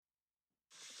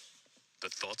The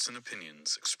thoughts and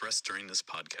opinions expressed during this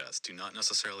podcast do not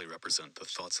necessarily represent the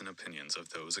thoughts and opinions of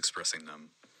those expressing them.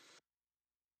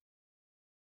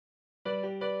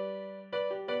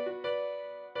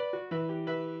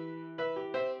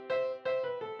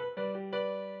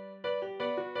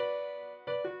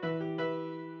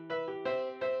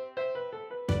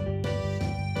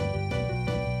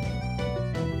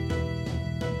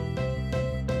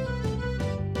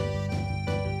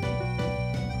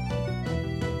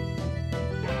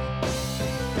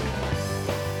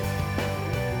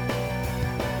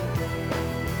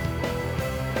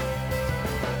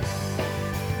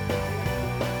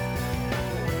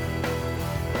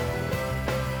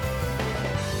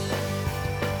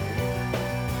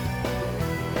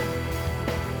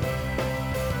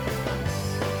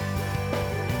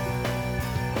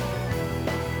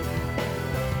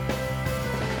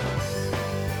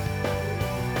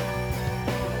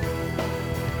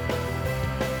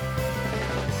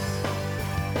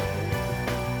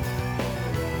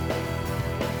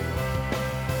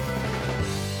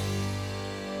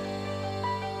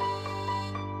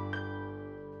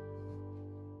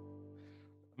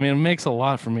 I mean, it makes a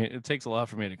lot for me. It takes a lot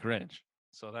for me to cringe.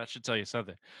 So that should tell you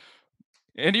something.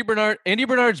 Andy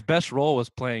Bernard's best role was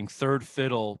playing third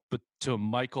fiddle to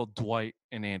Michael, Dwight,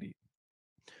 and Andy.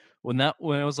 When it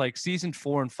was like season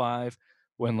 4 and 5,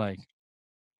 when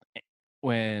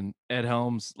Ed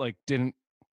Helms didn't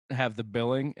have the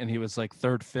billing and he was like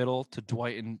third fiddle to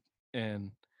Dwight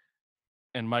and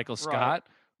Michael Scott,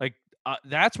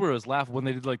 that's where it was laughing when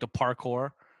they did like the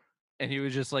parkour. And he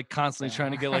was just like constantly trying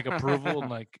to get like approval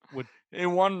and he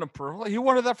wanted approval. He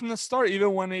wanted that from the start,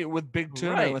 even when he with Big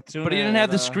Tuna. Right. With Tuna but he didn't have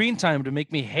the screen time to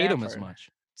make me hate him as Stanford. much.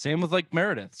 Same with like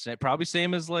Meredith. Probably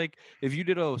same as like if you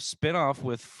did a spinoff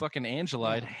with fucking Angela,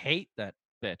 I'd hate that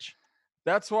bitch.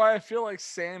 That's why I feel like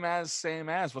same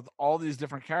as with all these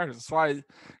different characters. That's why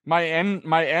my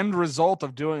end result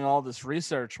of doing all this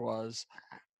research was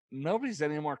nobody's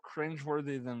any more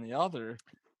cringeworthy than the other.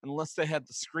 Unless they had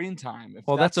the screen time.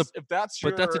 That's a that's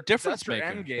difference your maker.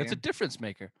 end game. That's a difference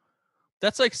maker.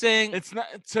 That's like saying it's not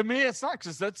to me. It's not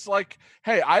because that's like,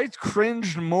 hey, I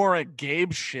cringed more at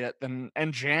Gabe's shit and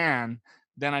Jan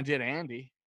than I did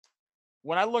Andy.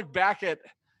 When I look back at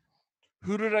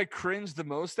who did I cringe the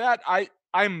most at,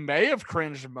 I may have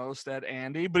cringed most at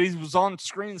Andy, but he was on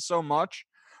screen so much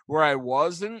where I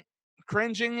wasn't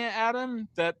cringing at him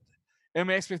that it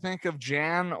makes me think of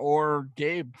Jan or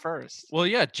Gabe first. Well,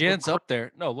 yeah, Jan's up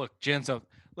there. No, look, Jan's up.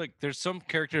 Look, there's some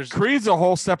characters. Creed's a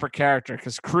whole separate character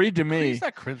because Creed to me. Creed's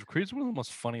not cringe. Creed's one of the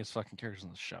most funniest fucking characters on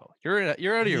the show. You're out of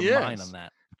your mind on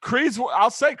that. I'll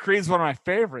say Creed's one of my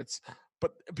favorites,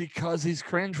 but because he's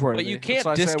cringeworthy. But you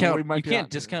can't discount. You can't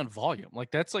discount volume. Like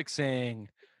that's like saying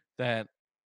that,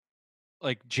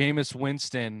 like Jameis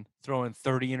Winston throwing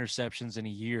 30 interceptions in a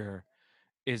year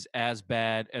is as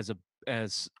bad as a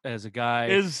guy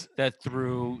that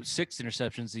threw 6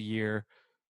 interceptions a year,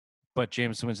 but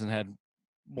Jameis Winston had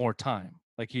more time.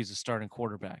 Like he's a starting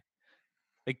quarterback.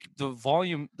 Like the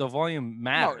volume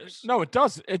matters. No, it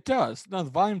does. It does. No, the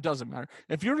volume doesn't matter.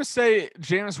 If you were to say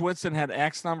Jameis Winston had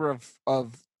X number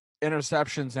of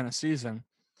interceptions in a season,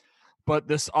 but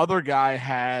this other guy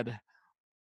had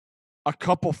a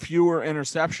couple fewer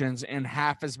interceptions in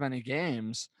half as many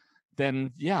games,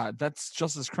 then yeah, that's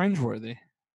just as cringeworthy.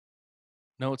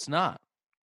 No, it's not.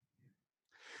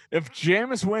 If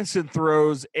Jameis Winston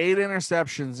throws 8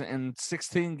 interceptions in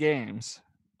 16 games.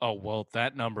 Oh, well,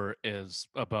 that number is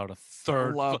about a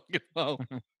third. Low.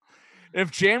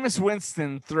 If Jameis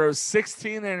Winston throws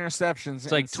 16 interceptions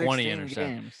it's like in 20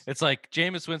 games. It's like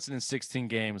Jameis Winston in 16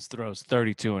 games throws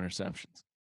 32 interceptions.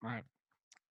 Right.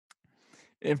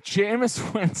 If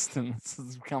Jameis Winston, this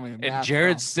is becoming a and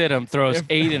Jared Stidham throws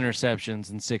 8 interceptions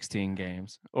in 16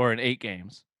 games or in 8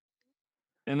 games.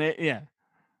 Yeah.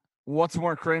 What's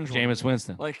more cringe? Jameis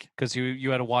Winston. Like, because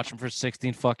you had to watch him for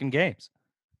 16 fucking games.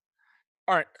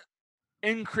 All right.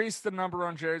 Increase the number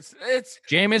on Jared. It's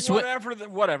Jameis.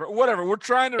 Whatever. We're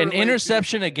trying to an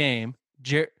interception a game.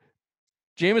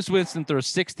 Jameis Winston throws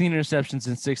 16 interceptions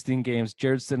in 16 games.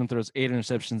 Jared Stidham throws 8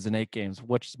 interceptions in 8 games.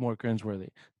 Which is more cringeworthy?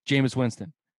 Jameis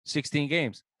Winston, 16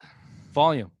 games,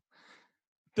 volume.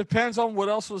 Depends on what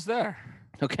else was there.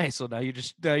 Okay, so now you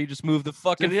just move the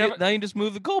fucking. Now you just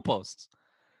move the goalposts.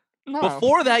 No.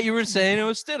 Before that, you were saying it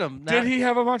was Stidham. Did he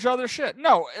have a bunch of other shit?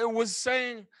 No, it was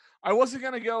saying I wasn't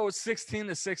gonna go 16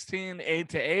 to 16, 8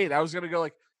 to 8. I was gonna go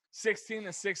like 16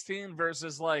 to 16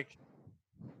 versus like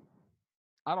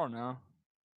I don't know.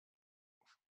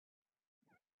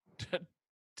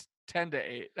 10 to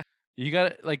 8. You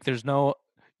got like there's no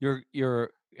you're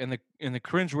in the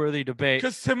cringeworthy debate.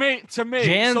 Because to me,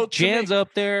 Jan's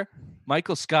up there.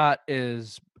 Michael Scott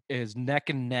is neck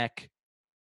and neck.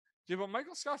 Yeah, but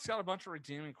Michael Scott's got a bunch of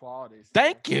redeeming qualities.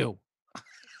 Thank you.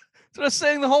 That's what I was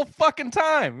saying the whole fucking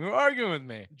time. You were arguing with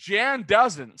me. Jan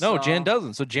doesn't. No, so. Jan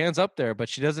doesn't. So Jan's up there, but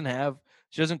she doesn't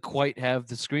quite have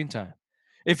the screen time.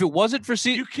 If it wasn't for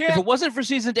season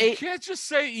 8, you can't just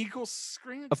say equals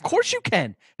screen time. Of course you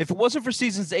can. If it wasn't for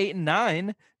seasons 8 and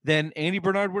 9, then Andy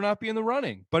Bernard would not be in the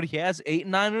running. But he has 8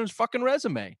 and 9 on his fucking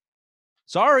resume.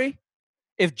 Sorry.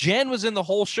 If Jan was in the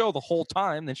whole show the whole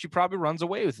time, then she probably runs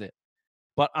away with it.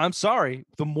 But I'm sorry.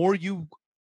 The more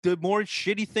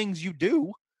shitty things you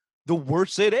do, the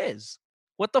worse it is.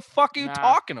 What the fuck are you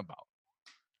talking about?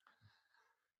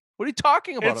 What are you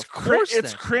talking about? It's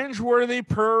cringeworthy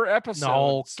per episode.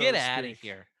 No, get out of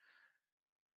here.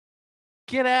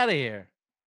 Get out of here.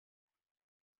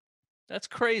 That's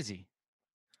crazy.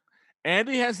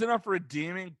 Andy has enough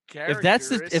redeeming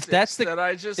characteristics. If that's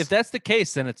the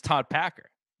case, then it's Todd Packer.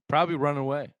 Probably run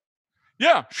away.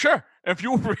 Yeah, sure. If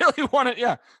you really want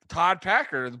it, Todd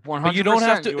Packer, 100%. But you don't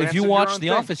have to. If you watch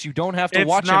The Office, you don't have to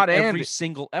watch him every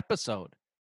single episode.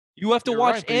 You have to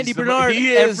watch Andy Bernard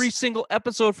every single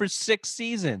episode for 6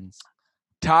 seasons.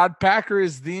 Todd Packer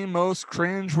is the most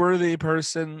cringeworthy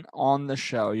person on the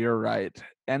show. You're right.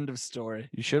 End of story.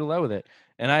 You should have led with it.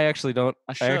 And I actually don't.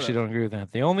 I actually don't agree with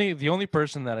that. The only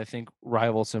person that I think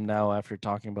rivals him now after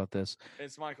talking about this,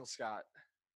 it's Michael Scott.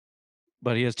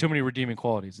 But he has too many redeeming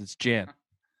qualities. It's Jan.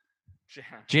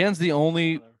 Jan's the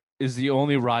only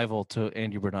rival to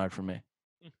Andy Bernard for me.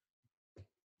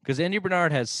 Because Andy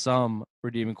Bernard has some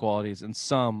redeeming qualities and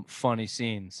some funny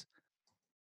scenes.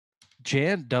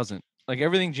 Jan doesn't. Like,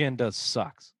 everything Jan does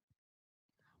sucks.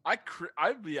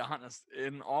 I'd be honest.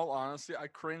 In all honesty, I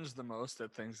cringe the most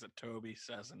at things that Toby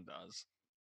says and does.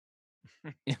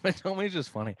 Yeah, but Tony's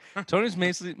just funny. Tony's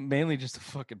mainly just a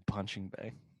fucking punching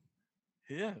bag.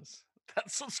 He is.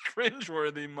 That's what's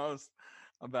cringeworthy most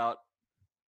about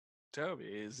Toby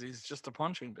is he's just a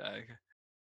punching bag.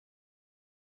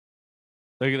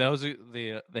 Like, that was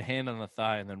the hand on the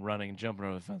thigh and then running and jumping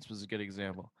over the fence was a good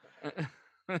example.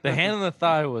 The hand on the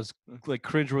thigh was like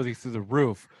cringeworthy through the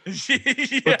roof.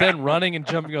 Yeah. But then running and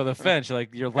jumping over the fence,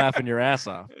 you're laughing your ass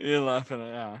off. You're laughing,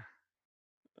 yeah.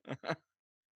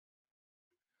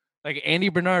 Like Andy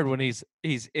Bernard when he's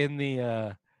in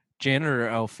the janitor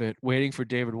outfit waiting for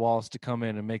David Wallace to come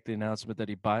in and make the announcement that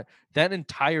he bought that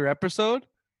entire episode.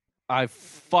 I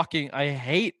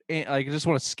hate. I just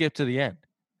want to skip to the end.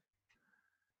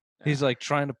 Yeah. He's like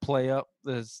trying to play up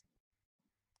this.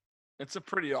 It's a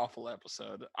pretty awful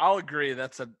episode. I'll agree.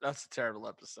 That's a terrible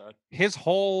episode. His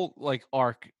whole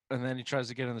arc, and then he tries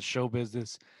to get in the show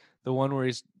business. The one where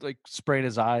he's spraying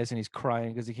his eyes and he's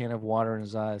crying because he can't have water in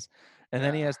his eyes, and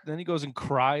then he goes and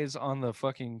cries on the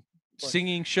fucking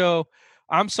singing show.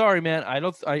 I'm sorry, man.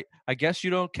 I guess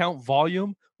you don't count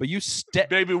volume, but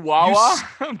Baby Wawa.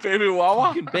 Baby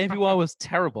Wawa. Baby Wawa was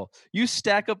terrible. You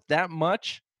stack up that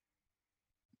much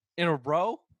in a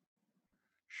row.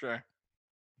 Sure.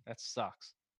 That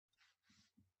sucks.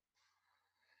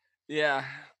 Yeah.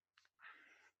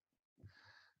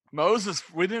 Moses,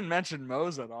 we didn't mention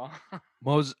Mose at all.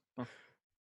 Mose.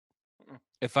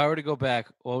 If I were to go back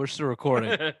while we're still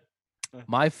recording,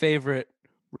 my favorite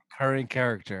recurring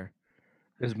character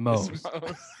is Mose.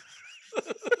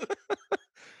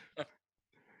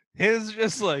 His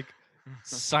just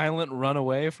silent run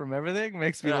away from everything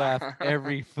makes me laugh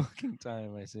every fucking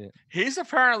time I see it. He's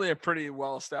apparently a pretty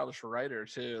well-established writer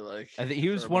too. I think he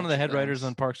was one of the head writers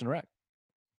on Parks and Rec.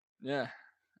 Yeah.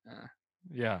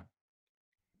 Yeah.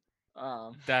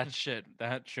 That shit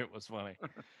was funny.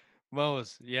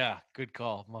 Mose, yeah, good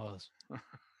call, Mose.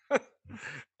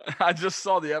 I just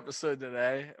saw the episode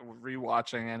today,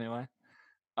 rewatching anyway.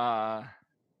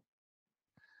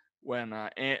 When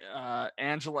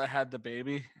Angela had the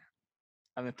baby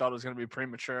and they thought it was going to be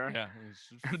premature. Yeah.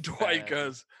 And Dwight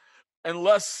goes,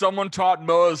 unless someone taught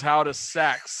Mose how to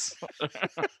sex.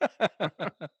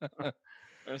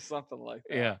 Or something like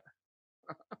that.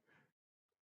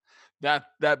 Yeah.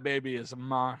 That baby is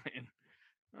mine.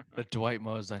 The Dwight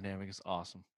Mose dynamic is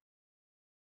awesome.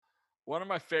 One of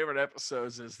my favorite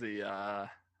episodes is the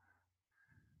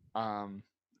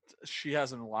she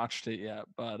hasn't watched it yet,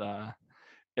 but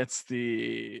it's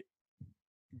the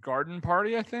garden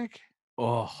party, I think.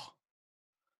 Oh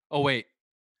wait.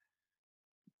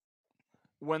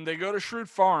 When they go to Shrewd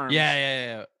Farms.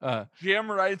 Yeah.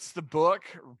 Jim writes the book.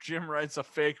 Jim writes a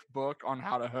fake book on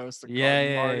how to host a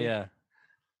garden party. Yeah.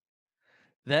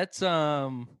 That's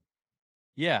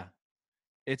yeah.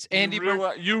 It's Andy.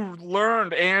 You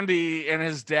learned Andy and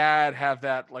his dad have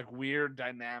that weird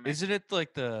dynamic. Isn't it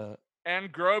the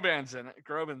and Groban's in it?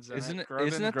 Isn't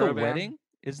that the wedding?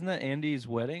 Isn't that Andy's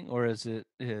wedding, or is it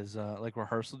his like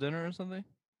rehearsal dinner or something?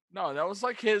 No, that was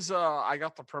like his I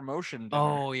got the promotion dinner.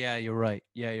 Oh yeah, you're right.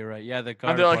 Yeah, the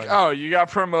and they're like, oh, you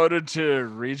got promoted to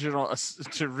regional manager,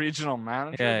 Yeah,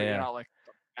 but yeah. you're not like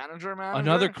the manager.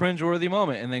 Another cringeworthy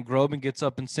moment, and then Groban gets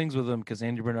up and sings with him because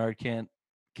Andy Bernard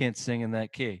can't sing in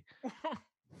that key.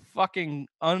 Fucking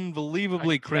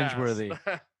unbelievably cringeworthy.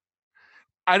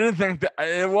 I didn't think that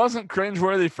it wasn't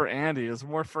cringeworthy for Andy. It was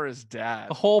more for his dad.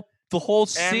 The whole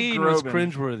scene was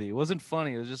cringeworthy. It wasn't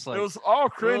funny. It was just like, it was all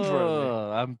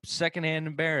cringeworthy. I'm secondhand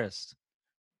embarrassed.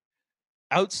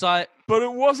 Outside, but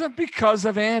it wasn't because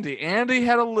of Andy. Andy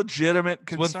had a legitimate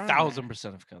concern.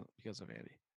 1,000% because of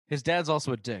Andy. His dad's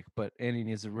also a dick, but Andy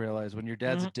needs to realize when your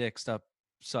dad's a dick, stop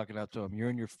sucking up to him. You're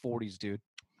in your 40s, dude.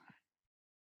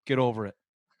 Get over it.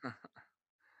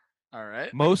 All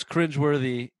right. Most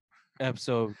cringeworthy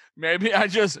episode. Maybe I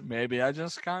just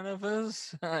kind of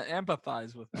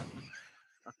empathize with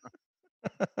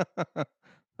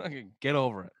him. Get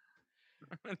over it.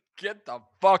 Get the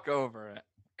fuck over it.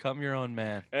 Come your own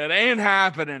man. It ain't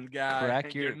happening, guy.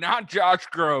 You're not Josh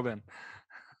Groban.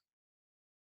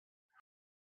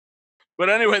 But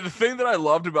anyway, the thing that I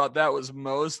loved about that was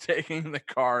Mose taking the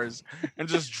cars and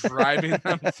just driving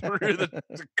them through the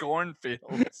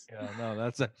cornfields. Yeah, no,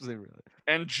 that's actually really.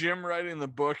 And Jim writing the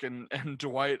book and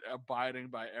Dwight abiding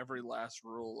by every last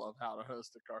rule of how to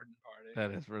host a garden party.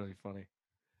 That is really funny.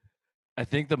 I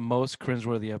think the most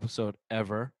cringeworthy episode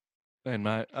ever, and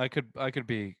I could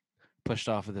be pushed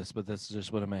off of this, but this is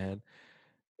just what in my head,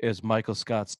 is Michael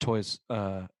Scott's toys.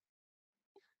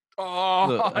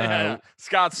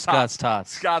 Scott's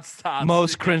Tots.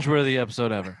 Most cringeworthy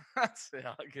episode ever. Yeah,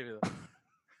 I'll give you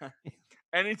that.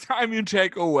 Anytime you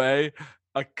take away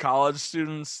a college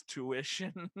student's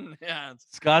tuition, yeah,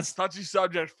 Scott's touchy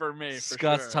subject for me.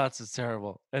 Scott's Tots is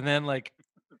terrible. And then like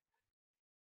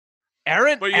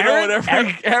Aaron, but you know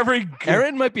what?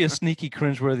 Aaron might be a sneaky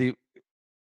cringeworthy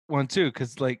one too,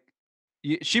 because like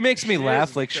she makes me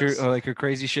laugh, like her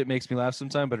crazy shit makes me laugh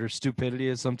sometimes, but her stupidity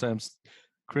is sometimes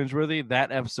cringeworthy.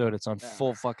 That episode, it's on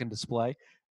full fucking display,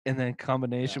 and then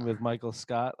combination with Michael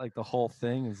Scott, like the whole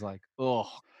thing is like,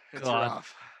 oh god.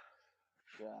 Rough.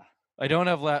 Yeah. I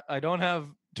don't have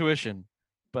tuition,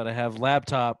 but I have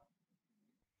laptop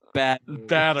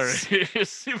battery.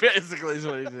 Basically, is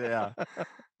what he said.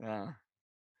 Yeah.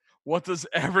 What does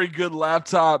every good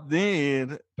laptop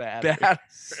need?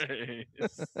 Batteries.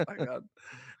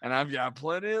 And I've got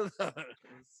plenty of those.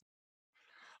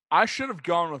 I should have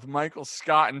gone with Michael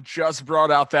Scott and just brought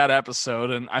out that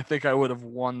episode, and I think I would have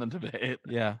won the debate.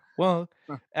 Yeah. Well,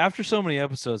 after so many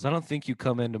episodes, I don't think you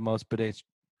come into most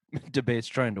debates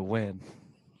trying to win.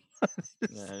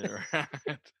 Yeah, you're right.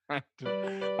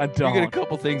 I don't. You get a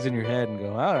couple things in your head and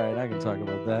go, all right, I can talk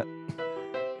about that.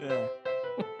 Yeah.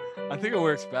 I think it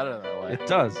works better that way. It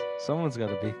does. Someone's got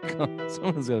to be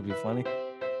funny.